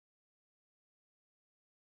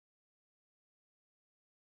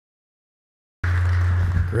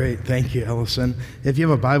Great. Thank you, Ellison. If you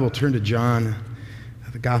have a Bible, turn to John,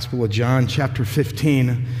 the Gospel of John, chapter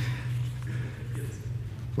 15.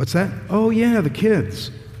 What's that? Oh, yeah, the kids.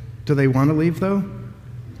 Do they want to leave, though?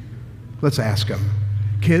 Let's ask them.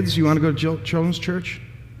 Kids, you want to go to children's church?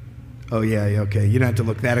 Oh, yeah, okay. You don't have to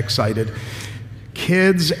look that excited.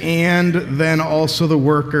 Kids and then also the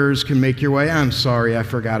workers can make your way. I'm sorry, I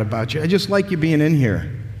forgot about you. I just like you being in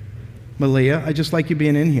here. Malia, I just like you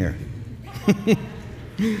being in here.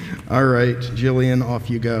 All right, Jillian, off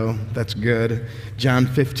you go. That's good. John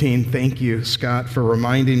 15, thank you, Scott, for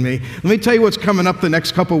reminding me. Let me tell you what's coming up the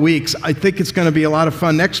next couple weeks. I think it's going to be a lot of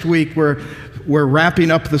fun. Next week, we're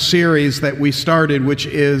wrapping up the series that we started, which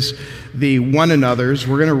is the One Another's.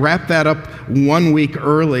 We're going to wrap that up 1 week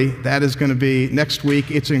early. That is going to be next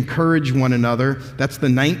week. It's Encourage One Another. That's the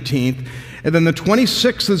 19th. And then the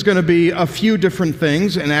 26th is going to be a few different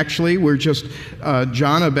things. And actually, we're just,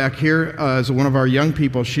 Jonna back here is one of our young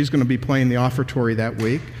people. She's going to be playing the offertory that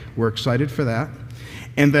week. We're excited for that.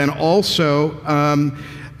 And then also on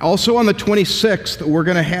the 26th, we're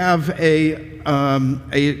going to have a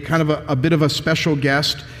kind of a bit of a special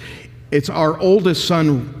guest. It's our oldest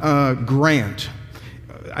son, Grant.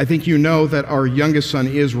 I think you know that our youngest son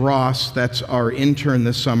is Ross. That's our intern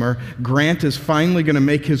this summer. Grant is finally going to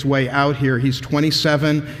make his way out here. He's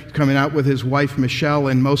 27, coming out with his wife, Michelle,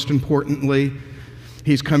 and most importantly,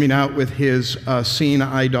 he's coming out with his seeing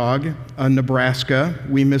eye dog, Nebraska.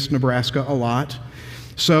 We miss Nebraska a lot.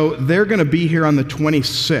 So they're going to be here on the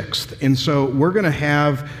 26th, and so we're going to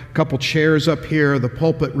have a couple chairs up here, the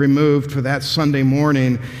pulpit removed for that Sunday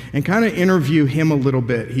morning, and kind of interview him a little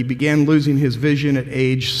bit. He began losing his vision at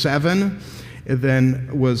age 7, and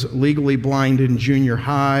then was legally blind in junior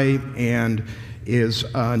high, and is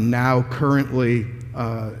now currently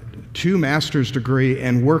 2 master's degree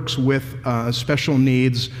and works with special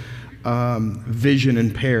needs vision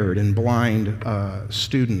impaired and blind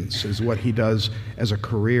students is what he does as a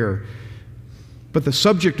career. But the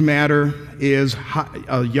subject matter is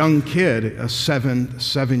a young kid,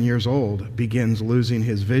 7 years old, begins losing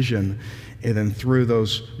his vision, and then through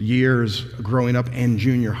those years growing up and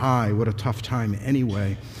junior high, what a tough time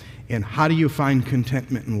anyway. And how do you find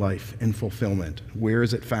contentment in life and fulfillment? Where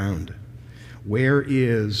is it found? Where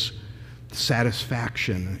is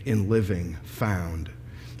satisfaction in living found?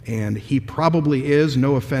 And he probably is,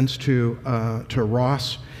 no offense to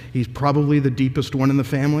Ross, he's probably the deepest one in the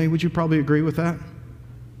family. Would you probably agree with that?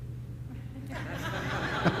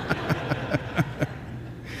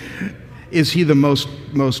 Is he the most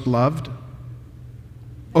loved?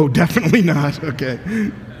 Oh, definitely not.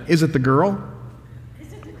 Okay. Is it the girl?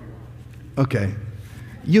 Okay.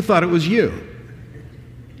 You thought it was you.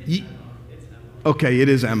 Okay, it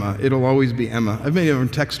is Emma. It'll always be Emma. I've been even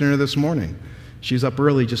texting her this morning. She's up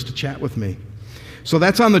early just to chat with me. So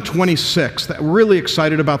that's on the 26th. We're really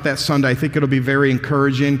excited about that Sunday. I think it'll be very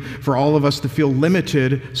encouraging for all of us to feel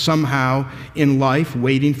limited somehow in life,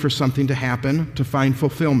 waiting for something to happen to find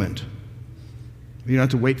fulfillment. You don't have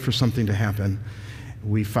to wait for something to happen.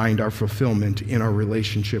 We find our fulfillment in our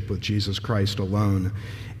relationship with Jesus Christ alone.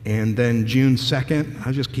 And then June 2nd,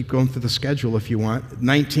 I'll just keep going through the schedule if you want.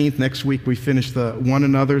 19th, next week, we finish the One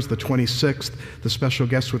Another's. The 26th, the special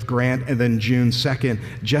guest with Grant. And then June 2nd,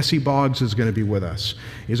 Jesse Boggs is going to be with us.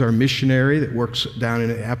 He's our missionary that works down in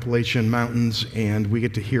the Appalachian Mountains, and we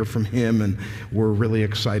get to hear from him, and we're really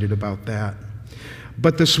excited about that.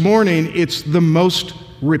 But this morning, it's the most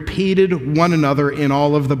repeated one another in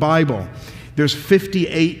all of the Bible. There's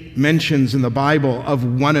 58 mentions in the Bible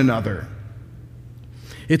of one another.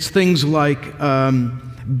 It's things like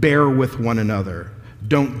bear with one another,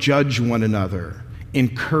 don't judge one another,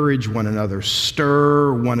 encourage one another,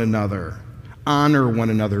 stir one another, honor one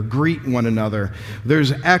another, greet one another.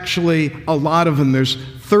 There's actually a lot of them. There's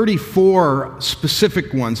 34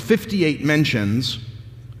 specific ones, 58 mentions.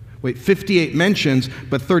 58 mentions,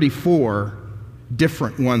 but 34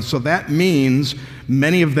 different ones. So that means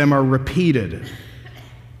many of them are repeated.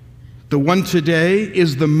 The one today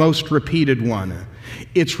is the most repeated one.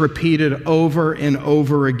 It's repeated over and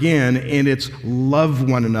over again, and it's love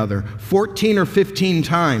one another. 14 or 15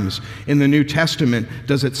 times in the New Testament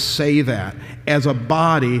does it say that, as a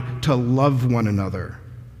body to love one another.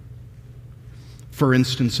 For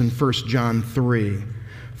instance, in 1 John 3,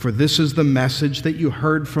 for this is the message that you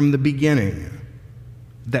heard from the beginning,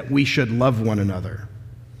 that we should love one another.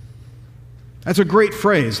 That's a great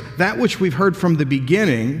phrase. That which we've heard from the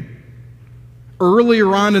beginning,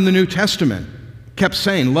 earlier on in the New Testament, kept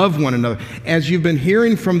saying, love one another. As you've been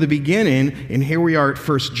hearing from the beginning, and here we are at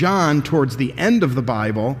 1 John, towards the end of the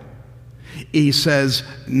Bible, he says,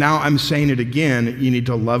 now I'm saying it again, you need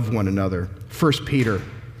to love one another. 1 Peter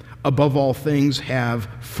Above all things, have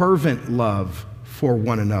fervent love for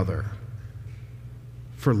one another,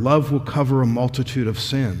 for love will cover a multitude of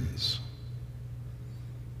sins.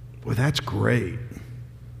 Well, that's great.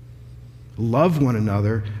 Love one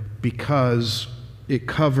another because it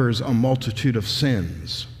covers a multitude of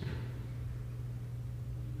sins.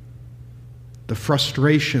 The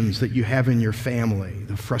frustrations that you have in your family,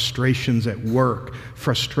 the frustrations at work,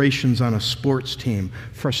 frustrations on a sports team,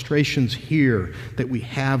 frustrations here that we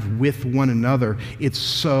have with one another, it's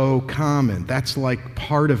so common. That's like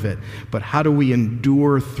part of it. But how do we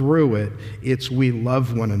endure through it? It's we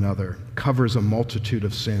love one another. Covers a multitude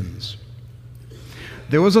of sins.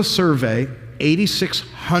 There was a survey,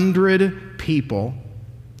 8,600 people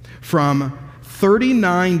from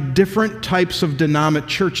 39 different types of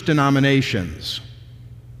church denominations.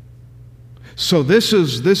 So this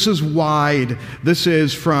is wide. This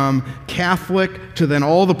is from Catholic to then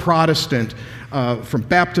all the Protestant, from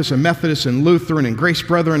Baptist and Methodist and Lutheran and Grace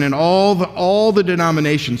Brethren and all the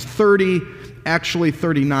denominations.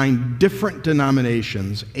 39 different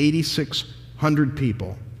denominations. 8,600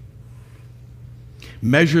 people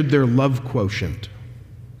measured their love quotient.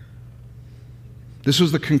 This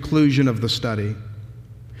was the conclusion of the study.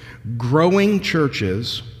 Growing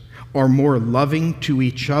churches are more loving to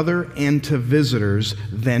each other and to visitors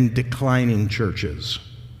than declining churches.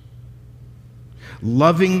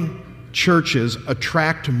 Loving churches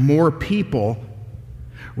attract more people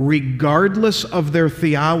regardless of their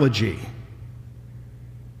theology.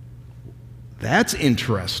 That's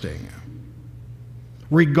interesting.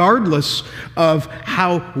 Regardless of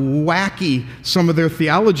how wacky some of their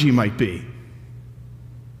theology might be.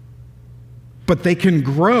 But they can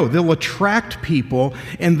grow. They'll attract people,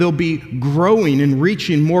 and they'll be growing and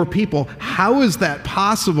reaching more people. How is that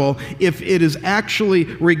possible if it is actually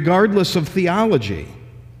regardless of theology?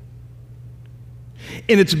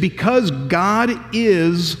 And it's because God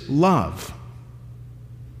is love.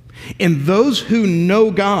 And those who know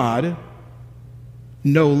God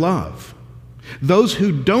know love. Those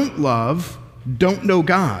who don't love don't know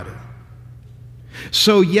God.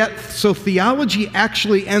 So theology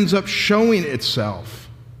actually ends up showing itself.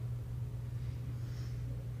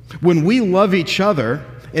 When we love each other,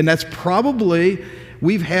 and that's probably,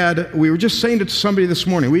 we were just saying to somebody this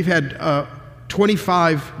morning, we've had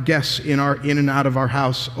 25 guests in and out of our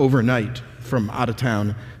house overnight from out of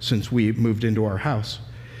town since we moved into our house.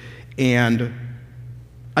 And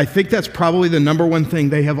I think that's probably the number one thing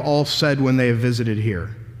they have all said when they have visited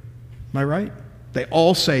here. Am I right? They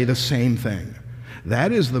all say the same thing.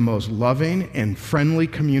 That is the most loving and friendly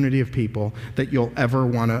community of people that you'll ever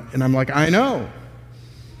want to. And I'm like, I know.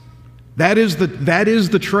 That is the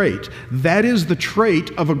trait. That is the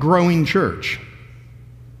trait of a growing church.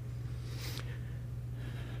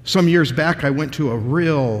 Some years back, I went to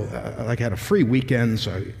I had a free weekend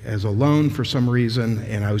as alone for some reason,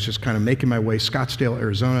 and I was just kind of making my way Scottsdale,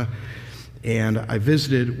 Arizona, and I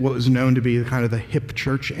visited what was known to be kind of the hip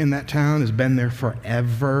church in that town. Has been there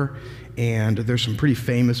forever. And there's some pretty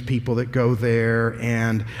famous people that go there.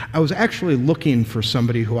 And I was actually looking for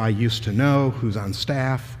somebody who I used to know, who's on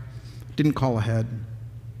staff. Didn't call ahead.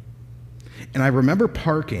 And I remember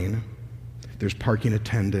parking. There's parking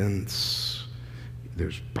attendants.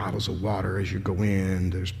 There's bottles of water as you go in.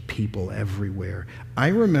 There's people everywhere. I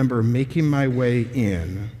remember making my way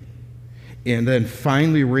in and then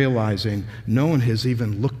finally realizing no one has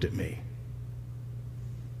even looked at me.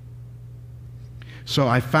 So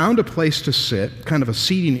I found a place to sit, kind of a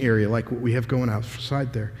seating area like what we have going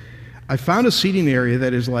outside there. I found a seating area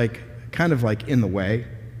that is kind of in the way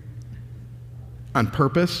on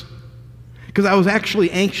purpose, because I was actually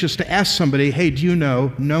anxious to ask somebody, hey, do you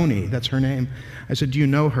know Noni? That's her name. I said, do you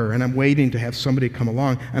know her? And I'm waiting to have somebody come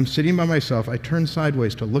along. I'm sitting by myself. I turn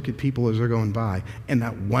sideways to look at people as they're going by, and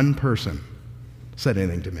not one person said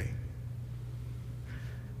anything to me.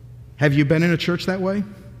 Have you been in a church that way?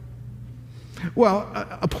 Well,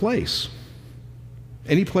 a place.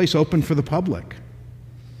 Any place open for the public,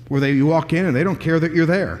 where you walk in and they don't care that you're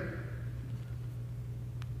there.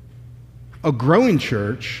 A growing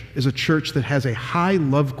church is a church that has a high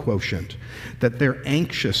love quotient, that they're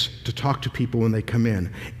anxious to talk to people when they come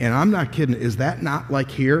in. And I'm not kidding. Is that not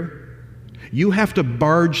like here? You have to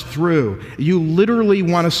barge through. You literally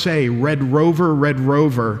want to say, Red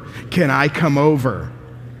Rover, can I come over?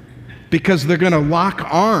 Because they're going to lock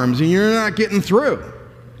arms and you're not getting through.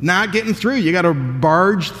 Not getting through. You got to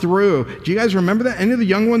barge through. Do you guys remember that? Any of the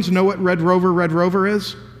young ones know what Red Rover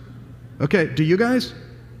is? Okay, do you guys?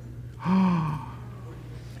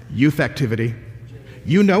 Youth activity.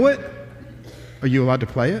 You know it? Are you allowed to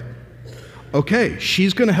play it? Okay,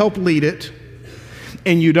 she's going to help lead it.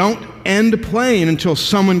 And you don't end playing until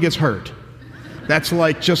someone gets hurt. That's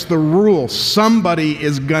like just the rule. Somebody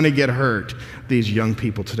is going to get hurt. These young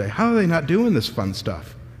people today, how are they not doing this fun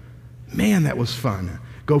stuff? Man, that was fun.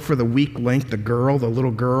 Go for the weak link, the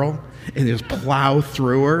little girl, and just plow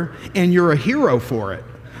through her, and you're a hero for it.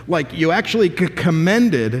 Like, you actually get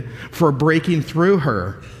commended for breaking through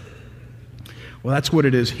her. Well, that's what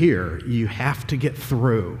it is here. You have to get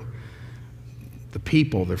through the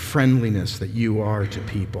people, the friendliness that you are to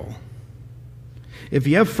people. If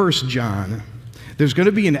you have 1 John, there's going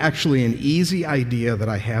to be actually an easy idea that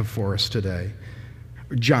I have for us today.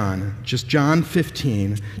 John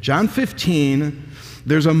 15. John 15,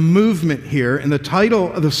 there's a movement here, and the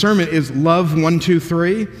title of the sermon is Love 1, 2,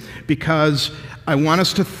 3, because I want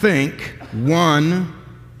us to think 1,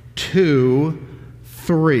 2,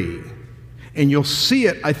 3. And you'll see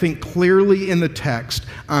it, I think, clearly in the text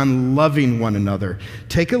on loving one another.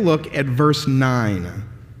 Take a look at verse 9.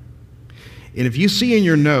 And if you see in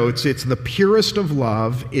your notes, it's the purest of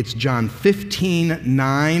love. It's John 15,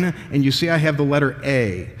 9. And you see I have the letter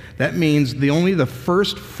A. That means only the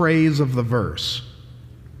first phrase of the verse.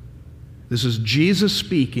 This is Jesus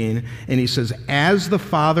speaking, and he says, as the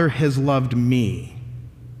Father has loved me.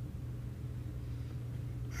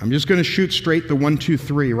 I'm just going to shoot straight the 1, 2,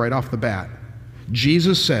 3 right off the bat.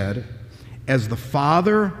 Jesus said, as the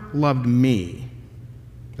Father loved me.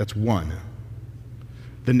 That's one.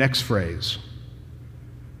 The next phrase,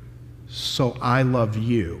 so I love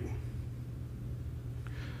you.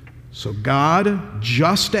 So God,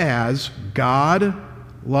 just as God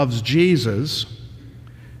loves Jesus,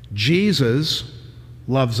 Jesus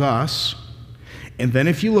loves us. And then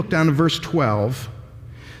if you look down to verse 12,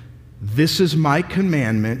 this is my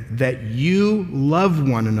commandment, that you love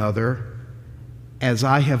one another as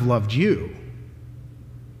I have loved you.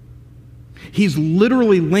 He's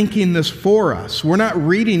literally linking this for us. We're not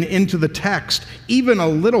reading into the text even a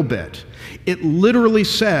little bit. It literally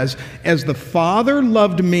says, as the Father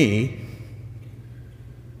loved me,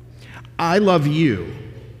 I love you.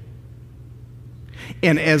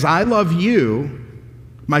 And as I love you,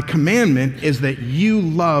 my commandment is that you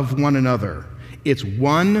love one another. It's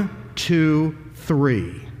 1, 2,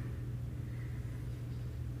 3.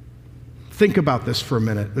 Think about this for a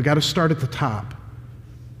minute. We've got to start at the top.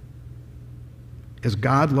 As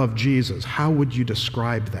God loved Jesus, how would you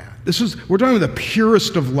describe that? We're talking about the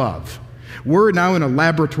purest of love. We're now in a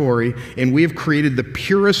laboratory, and we have created the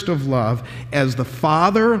purest of love as the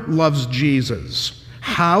Father loves Jesus.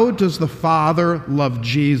 How does the Father love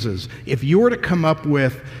Jesus? If you were to come up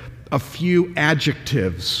with a few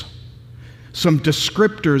adjectives, some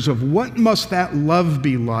descriptors of what must that love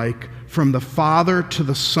be like from the Father to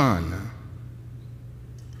the Son,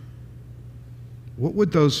 what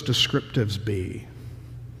would those descriptives be?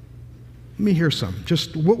 Let me hear some.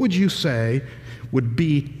 Just what would you say would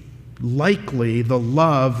be likely the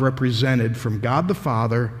love represented from God the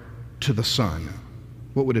Father to the Son?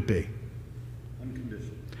 What would it be?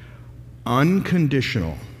 Unconditional.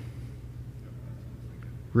 Unconditional.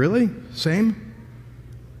 Really? Same?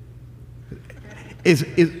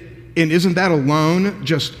 And isn't that alone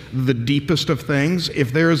just the deepest of things?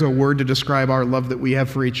 If there is a word to describe our love that we have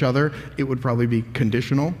for each other, it would probably be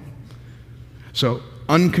conditional. So,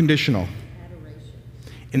 unconditional.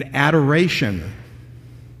 An adoration.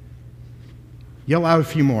 Yell out a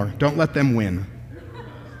few more. Don't let them win.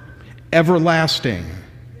 Everlasting.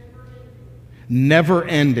 Never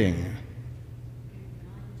ending.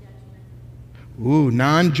 Ooh,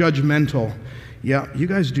 non-judgmental. Yeah, you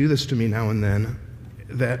guys do this to me now and then,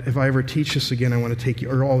 that if I ever teach this again, I want to take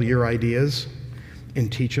all your ideas and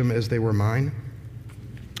teach them as they were mine.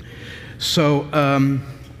 So,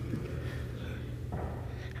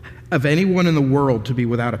 of anyone in the world to be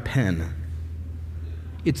without a pen,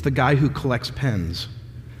 it's the guy who collects pens.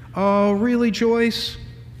 Oh, really, Joyce?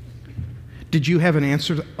 Did you have an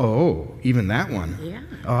answer? Even that one. Yeah.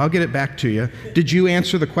 Oh, I'll get it back to you. Did you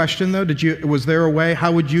answer the question, though? Was there a way?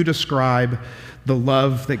 How would you describe the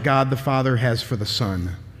love that God the Father has for the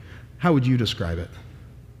Son? How would you describe it?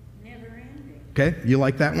 Never ending. Okay, you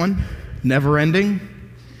like that one? Never ending?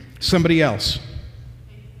 Somebody else.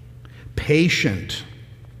 Patient.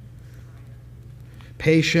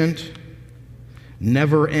 Patient.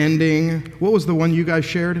 Never ending. What was the one you guys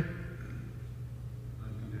shared?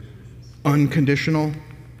 Unconditional.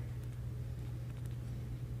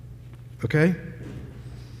 Okay?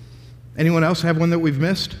 Anyone else have one that we've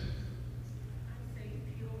missed?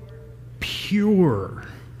 Pure.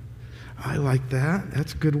 I like that.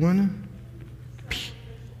 That's a good one.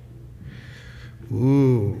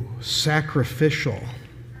 Ooh, sacrificial.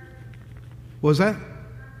 What was that?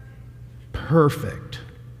 Perfect.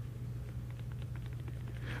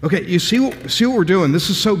 Okay, you see what we're doing? This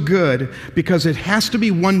is so good because it has to be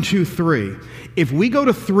 1, 2, 3. If we go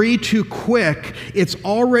to 3 too quick, it's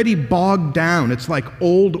already bogged down. It's like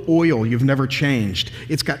old oil you've never changed.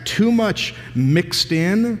 It's got too much mixed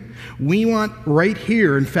in. We want right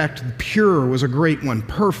here, in fact, pure was a great one,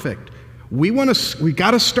 perfect. We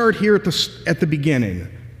got to start here at the beginning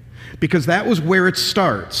because that was where it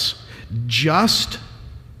starts. Just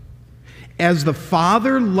as the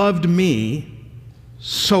Father loved me,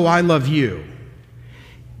 so I love you.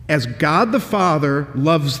 As God the Father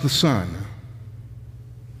loves the Son.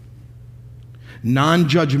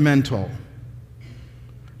 Non-judgmental,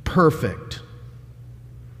 perfect,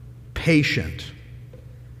 patient,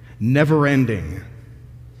 never-ending,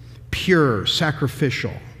 pure,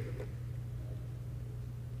 sacrificial.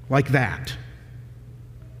 Like that.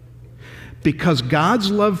 Because God's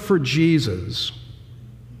love for Jesus,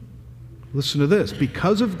 listen to this,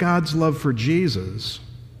 because of God's love for Jesus,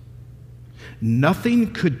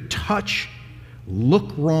 nothing could touch,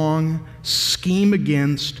 look wrong, scheme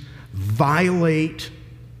against, violate,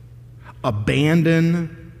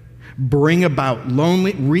 abandon, bring about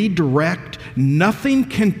lonely, redirect. Nothing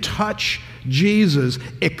can touch Jesus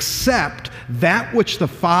except that which the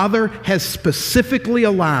Father has specifically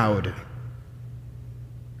allowed.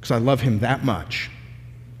 Because I love him that much.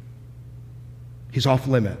 He's off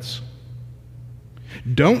limits.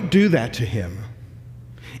 Don't do that to him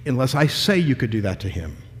unless I say you could do that to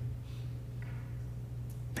him.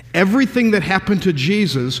 Everything that happened to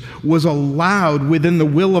Jesus was allowed within the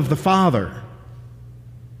will of the Father.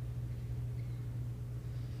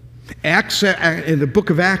 Acts, in the book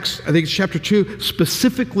of Acts, I think it's chapter 2,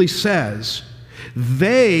 specifically says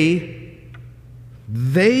they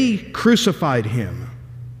crucified him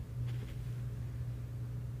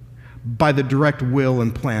by the direct will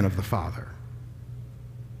and plan of the Father.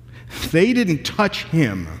 They didn't touch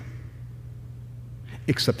him,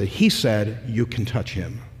 except that he said, you can touch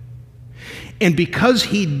him. And because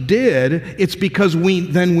he did, it's because we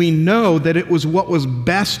know that it was what was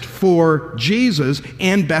best for Jesus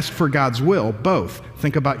and best for God's will, both.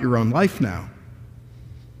 Think about your own life now.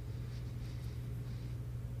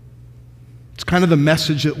 It's kind of the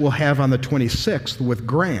message that we'll have on the 26th with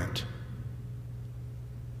Grant.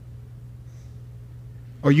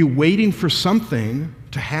 Are you waiting for something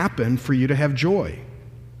to happen for you to have joy?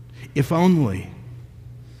 If only.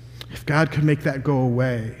 If God could make that go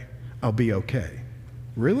away, I'll be okay.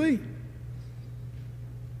 Really?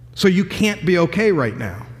 So you can't be okay right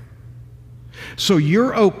now. So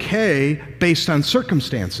you're okay based on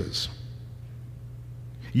circumstances.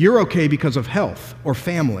 You're okay because of health or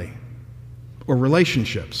family or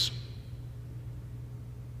relationships.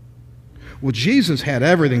 Well, Jesus had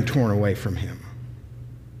everything torn away from him.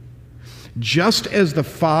 Just as the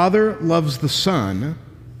Father loves the Son,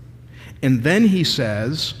 and then he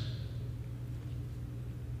says,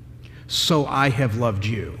 so I have loved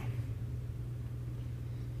you.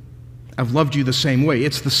 I've loved you the same way.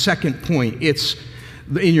 It's the second point. It's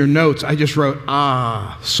in your notes, I just wrote,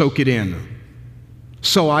 soak it in.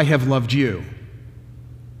 So I have loved you.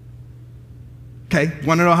 Okay,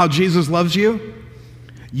 want to know how Jesus loves you?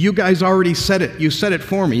 You guys already said it. You said it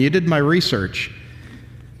for me. You did my research.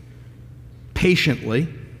 Patiently,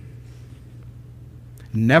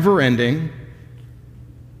 never-ending,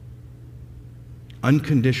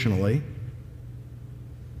 unconditionally,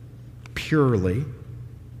 purely,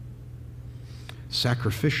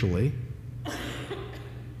 sacrificially,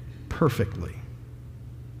 perfectly.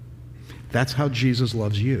 That's how Jesus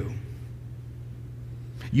loves you.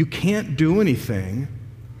 You can't do anything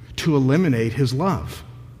to eliminate his love.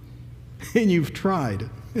 And you've tried.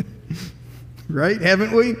 Right?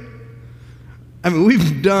 Haven't we? I mean,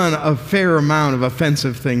 we've done a fair amount of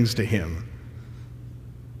offensive things to him.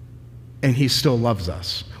 And he still loves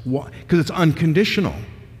us. Why? Because it's unconditional.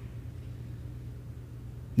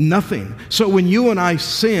 Nothing. So when you and I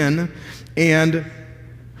sin and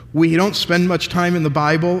we don't spend much time in the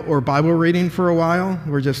Bible or Bible reading for a while,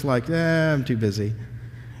 we're just like, I'm too busy.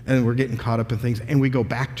 And we're getting caught up in things, and we go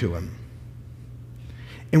back to him.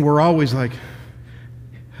 And we're always like,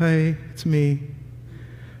 hey, it's me.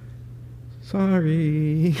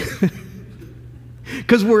 Sorry.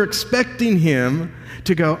 Because we're expecting him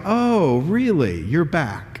to go, oh, really? You're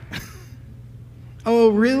back. Oh,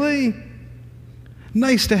 really?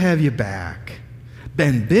 Nice to have you back.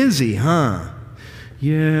 Been busy, huh?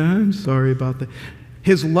 Yeah, I'm sorry about that.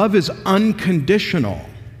 His love is unconditional.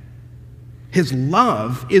 His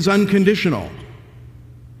love is unconditional.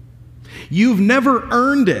 You've never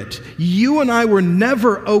earned it. You and I were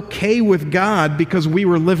never okay with God because we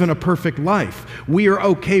were living a perfect life. We are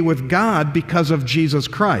okay with God because of Jesus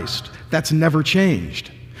Christ. That's never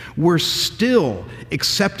changed. We're still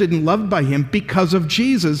accepted and loved by Him because of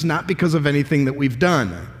Jesus, not because of anything that we've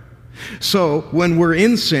done. So when we're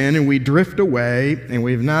in sin and we drift away and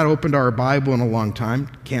we've not opened our Bible in a long time,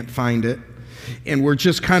 can't find it, and we're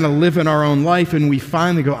just kind of living our own life, and we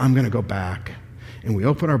finally go, I'm going to go back. And we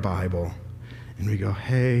open our Bible and we go,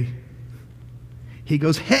 hey. He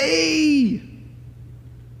goes, hey.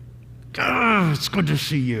 It's good to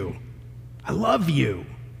see you. I love you.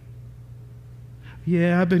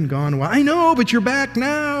 Yeah, I've been gone a while. I know, but you're back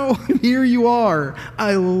now. Here you are.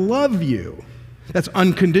 I love you. That's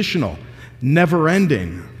unconditional, never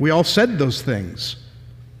ending. We all said those things.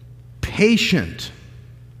 Patient.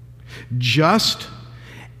 Just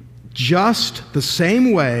the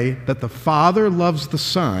same way that the Father loves the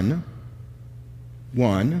Son,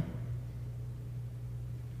 one,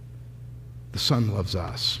 the Son loves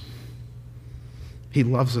us. He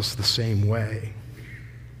loves us the same way.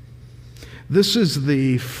 This is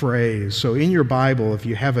the phrase. So in your Bible, if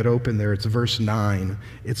you have it open there, it's verse 9.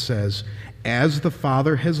 It says, as the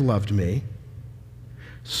Father has loved me,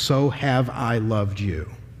 so have I loved you.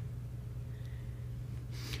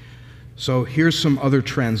 So here's some other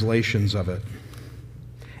translations of it.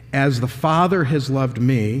 As the Father has loved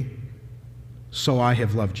me, so I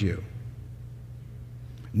have loved you.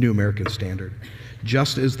 New American Standard.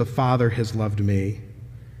 Just as the Father has loved me,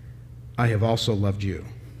 I have also loved you.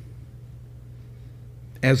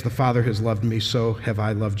 As the Father has loved me, so have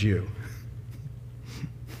I loved you.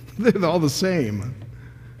 They're all the same.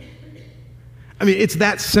 I mean, it's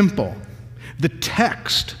that simple. The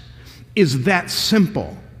text is that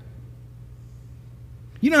simple.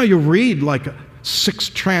 You know, you read like 6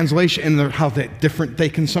 translations and how different they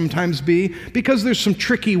can sometimes be because there's some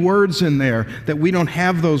tricky words in there that we don't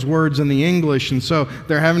have those words in the English, and so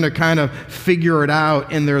they're having to kind of figure it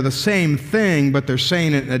out, and they're the same thing, but they're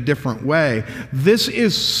saying it in a different way. This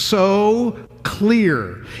is so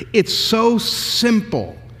clear. It's so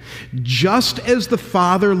simple. Just as the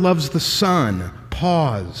Father loves the Son.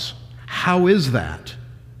 Pause. How is that?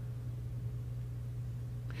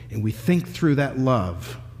 And we think through that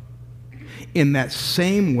love. In that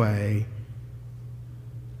same way,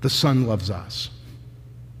 the Son loves us.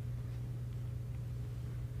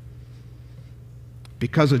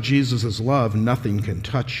 Because of Jesus' love, nothing can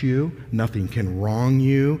touch you, nothing can wrong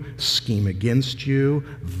you, scheme against you,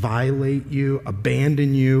 violate you,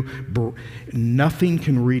 abandon you. Nothing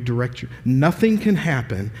can redirect you. Nothing can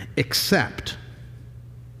happen except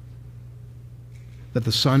that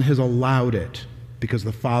the Son has allowed it, because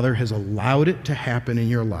the Father has allowed it to happen in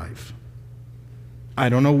your life. I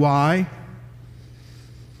don't know why.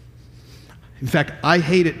 In fact, I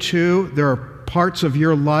hate it too. There are parts of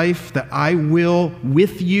your life that I will,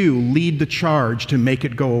 with you, lead the charge to make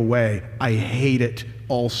it go away. I hate it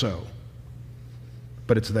also.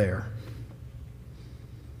 But it's there.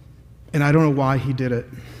 And I don't know why He did it.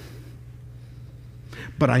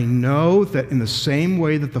 But I know that in the same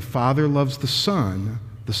way that the Father loves the Son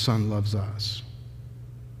loves us.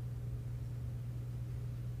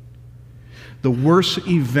 The worst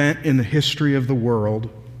event in the history of the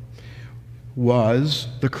world was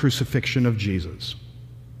the crucifixion of Jesus.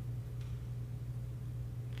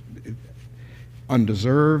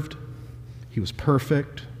 Undeserved. He was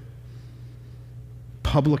perfect.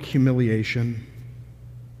 Public humiliation.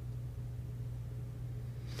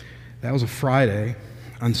 That was a Friday.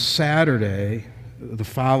 On Saturday, the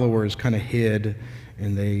followers kind of hid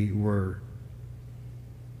and they were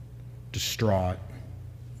distraught.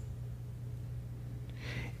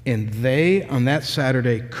 And they, on that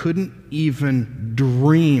Saturday, couldn't even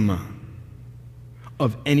dream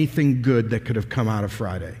of anything good that could have come out of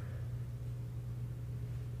Friday.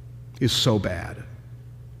 It's so bad.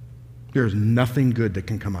 There's nothing good that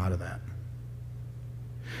can come out of that.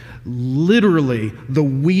 Literally, the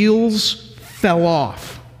wheels fell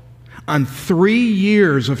off. On 3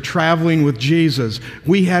 years of traveling with Jesus,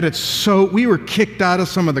 we were kicked out of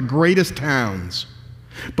some of the greatest towns.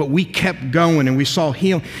 But we kept going and we saw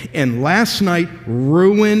healing. And last night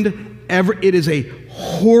ruined it is a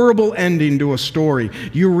horrible ending to a story.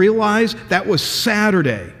 You realize that was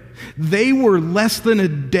Saturday. They were less than a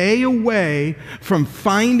day away from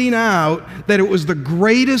finding out that it was the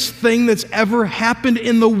greatest thing that's ever happened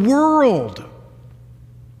in the world.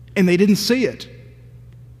 And they didn't see it.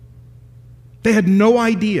 They had no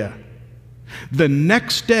idea. The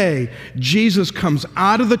next day, Jesus comes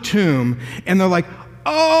out of the tomb and they're like,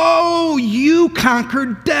 oh, you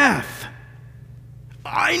conquered death.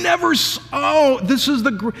 This is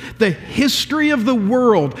the history of the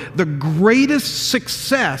world. The greatest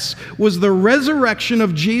success was the resurrection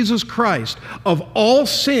of Jesus Christ, of all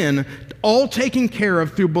sin, all taken care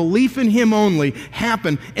of through belief in Him only,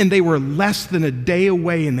 happened, and they were less than a day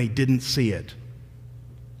away and they didn't see it.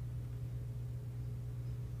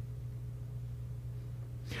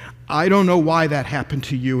 I don't know why that happened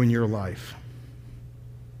to you in your life.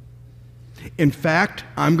 In fact,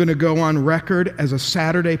 I'm going to go on record as a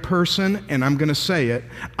Saturday person, and I'm going to say it.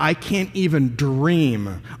 I can't even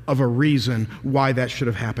dream of a reason why that should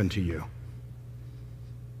have happened to you.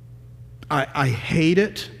 I hate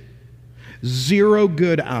it. Zero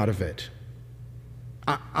good out of it.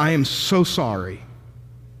 I am so sorry.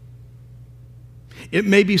 It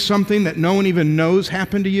may be something that no one even knows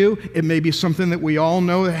happened to you. It may be something that we all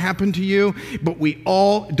know that happened to you. But we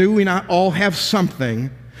not all have something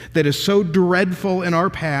that is so dreadful in our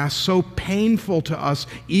past, so painful to us,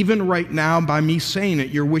 even right now by me saying it,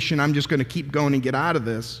 you're wishing I'm just going to keep going and get out of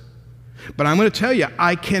this. But I'm going to tell you,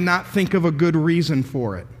 I cannot think of a good reason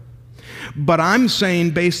for it. But I'm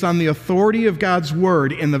saying, based on the authority of God's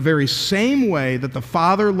Word, in the very same way that the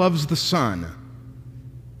Father loves the Son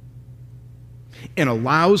and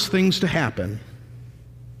allows things to happen,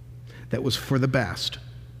 that was for the best.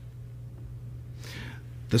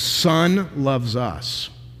 The Son loves us.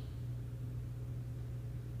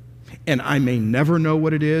 And I may never know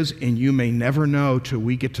what it is, and you may never know till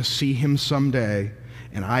we get to see Him someday.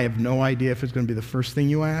 And I have no idea if it's going to be the first thing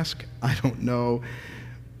you ask. I don't know.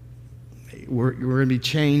 We're going to be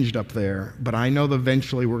changed up there. But I know that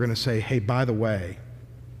eventually we're going to say, hey, by the way,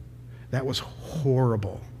 that was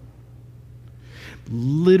horrible.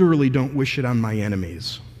 Literally don't wish it on my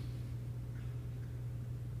enemies.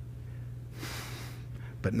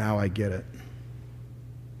 But now I get it.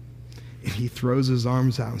 And He throws His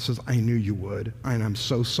arms out and says, I knew you would. And I'm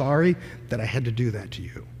so sorry that I had to do that to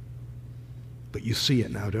you. But you see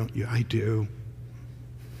it now, don't you? I do.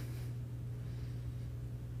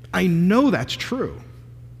 I know that's true.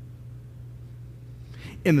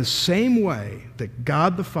 In the same way that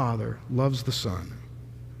God the Father loves the Son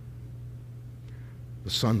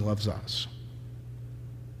loves us.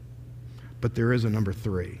 But there is a number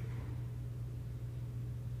 3.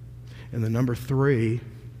 And the number 3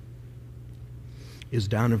 is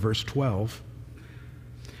down in verse 12.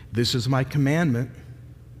 This is my commandment,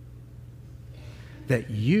 that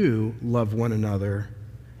you love one another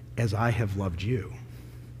as I have loved you.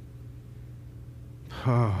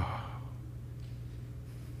 Oh.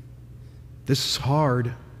 This is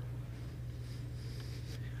hard.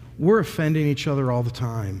 We're offending each other all the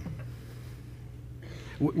time.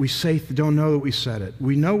 We don't know that we said it.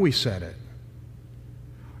 We know we said it.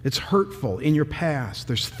 It's hurtful in your past.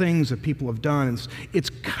 There's things that people have done. It's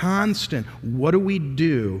constant. What do we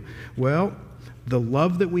do? Well, the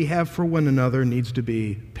love that we have for one another needs to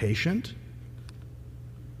be patient,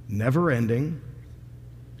 never-ending,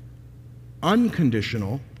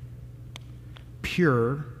 unconditional,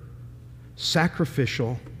 pure,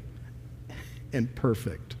 sacrificial, and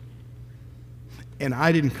perfect. And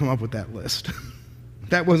I didn't come up with that list.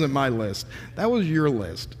 That wasn't my list. That was your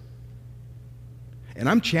list. And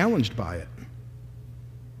I'm challenged by it.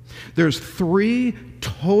 There's 3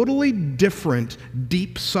 totally different,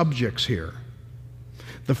 deep subjects here.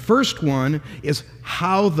 The first one is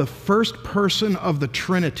how the first person of the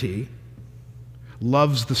Trinity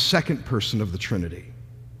loves the second person of the Trinity.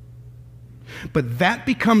 But that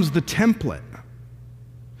becomes the template.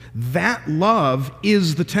 That love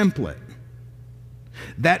is the template.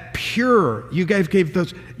 That pure, you guys gave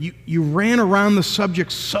those, you ran around the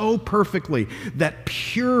subject so perfectly. That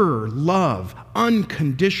pure love,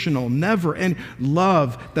 unconditional, never-ending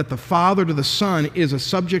love that the Father to the Son is a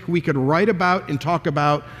subject we could write about and talk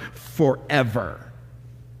about forever.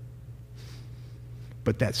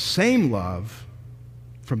 But that same love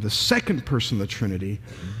from the second person of the Trinity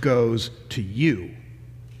goes to you.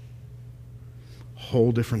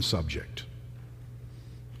 Whole different subject.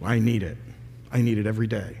 I need it. I need it every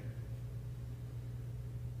day.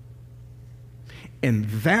 And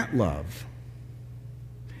that love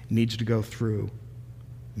needs to go through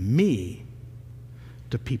me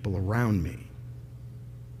to people around me.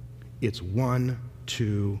 It's 1,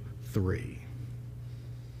 2, 3.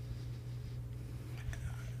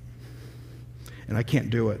 And I can't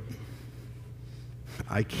do it.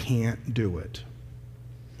 I can't do it.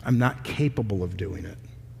 I'm not capable of doing it.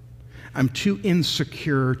 I'm too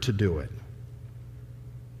insecure to do it.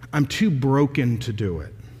 I'm too broken to do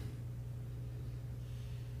it.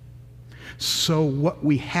 So what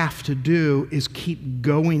we have to do is keep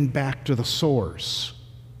going back to the source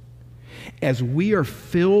as we are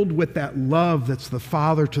filled with that love that's the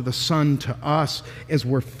Father to the Son to us, as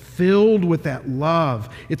we're filled with that love,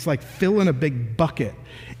 it's like filling a big bucket.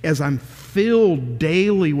 As I'm filled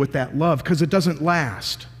daily with that love, because it doesn't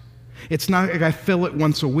last. It's not like I fill it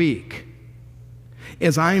once a week.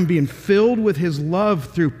 As I am being filled with His love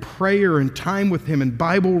through prayer and time with Him and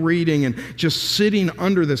Bible reading and just sitting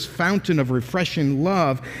under this fountain of refreshing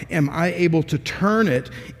love, am I able to turn it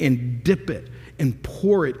and dip it and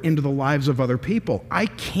pour it into the lives of other people? I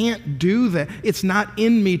can't do that. It's not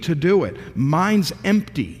in me to do it. Mine's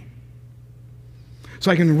empty. So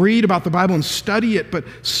I can read about the Bible and study it, but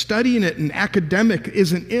studying it in academic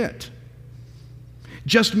isn't it.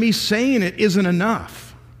 Just me saying it isn't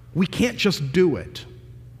enough. We can't just do it.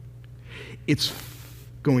 It's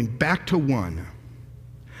going back to one.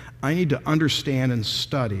 I need to understand and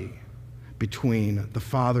study between the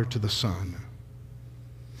Father to the Son.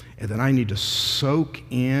 And then I need to soak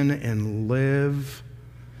in and live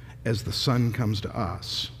as the Son comes to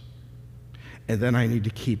us. And then I need to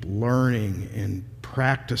keep learning and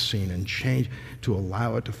practicing and change to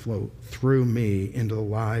allow it to flow through me into the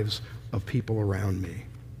lives of people around me.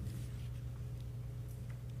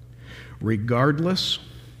 Regardless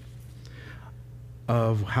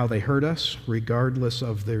of how they hurt us, regardless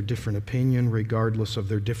of their different opinion, regardless of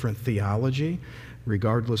their different theology,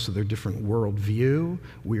 regardless of their different worldview,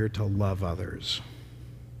 we are to love others.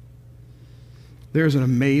 There's an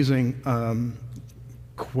amazing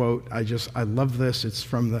quote. I love this. It's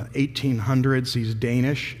from the 1800s. He's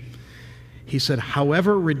Danish. He said,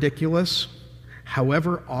 however ridiculous,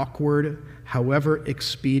 however awkward, however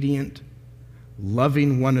expedient,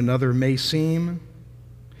 loving one another may seem,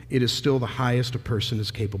 it is still the highest a person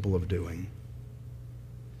is capable of doing.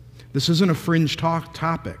 This isn't a fringe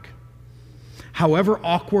topic. However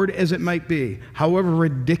awkward as it might be, however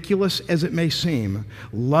ridiculous as it may seem,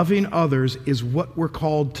 loving others is what we're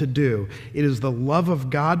called to do. It is the love of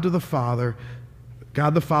God to the Father,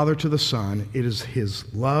 God the Father to the Son. It is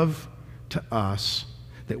His love to us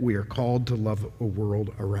that we are called to love a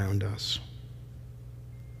world around us.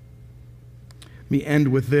 Let me end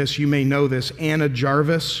with this. You may know this. Anna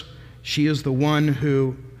Jarvis, she is the one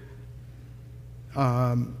who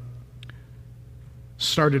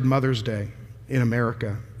started Mother's Day in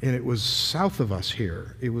America, and it was south of us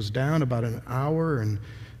here. It was down about an hour and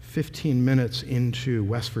 15 minutes into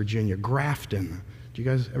West Virginia, Grafton. Do you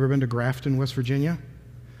guys ever been to Grafton, West Virginia?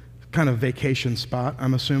 Kind of vacation spot,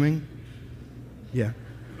 I'm assuming. Yeah.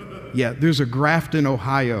 Yeah, there's a Grafton,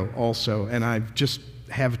 Ohio also, and I just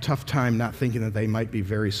have a tough time not thinking that they might be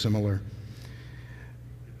very similar.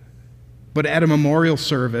 But at a memorial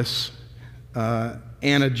service,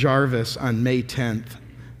 Anna Jarvis on May 10th,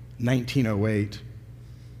 1908,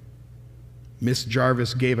 Miss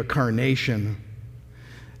Jarvis gave a carnation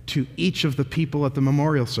to each of the people at the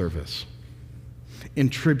memorial service in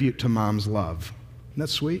tribute to Mom's love. Isn't that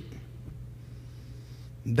sweet?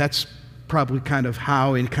 That's probably kind of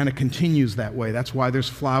how it kind of continues that way. That's why there's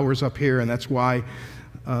flowers up here, and that's why,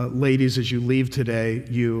 ladies, as you leave today,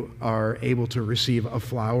 you are able to receive a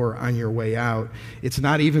flower on your way out. It's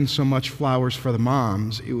not even so much flowers for the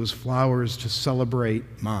moms, it was flowers to celebrate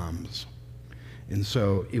moms. And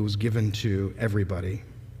so it was given to everybody.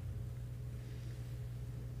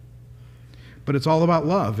 But it's all about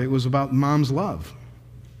love. It was about Mom's love.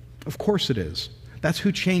 Of course it is. That's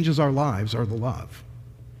who changes our lives, are the love.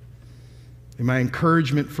 And my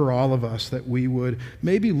encouragement for all of us that we would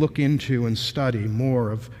maybe look into and study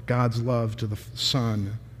more of God's love to the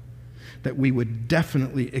Son, that we would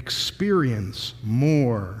definitely experience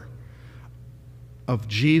more of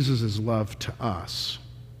Jesus' love to us,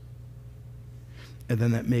 and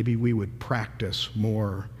then that maybe we would practice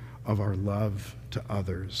more of our love to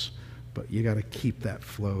others. But you got to keep that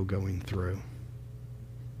flow going through.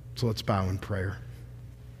 So let's bow in prayer.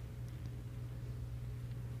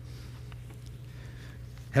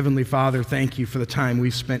 Heavenly Father, thank you for the time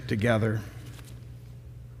we've spent together.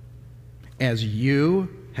 As you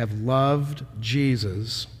have loved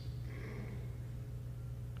Jesus,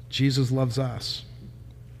 Jesus loves us.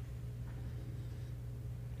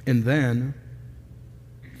 And then,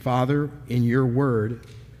 Father, in your word,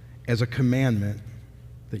 as a commandment,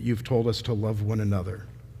 that you've told us to love one another.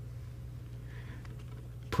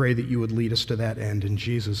 Pray that you would lead us to that end. In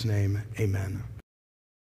Jesus' name, amen.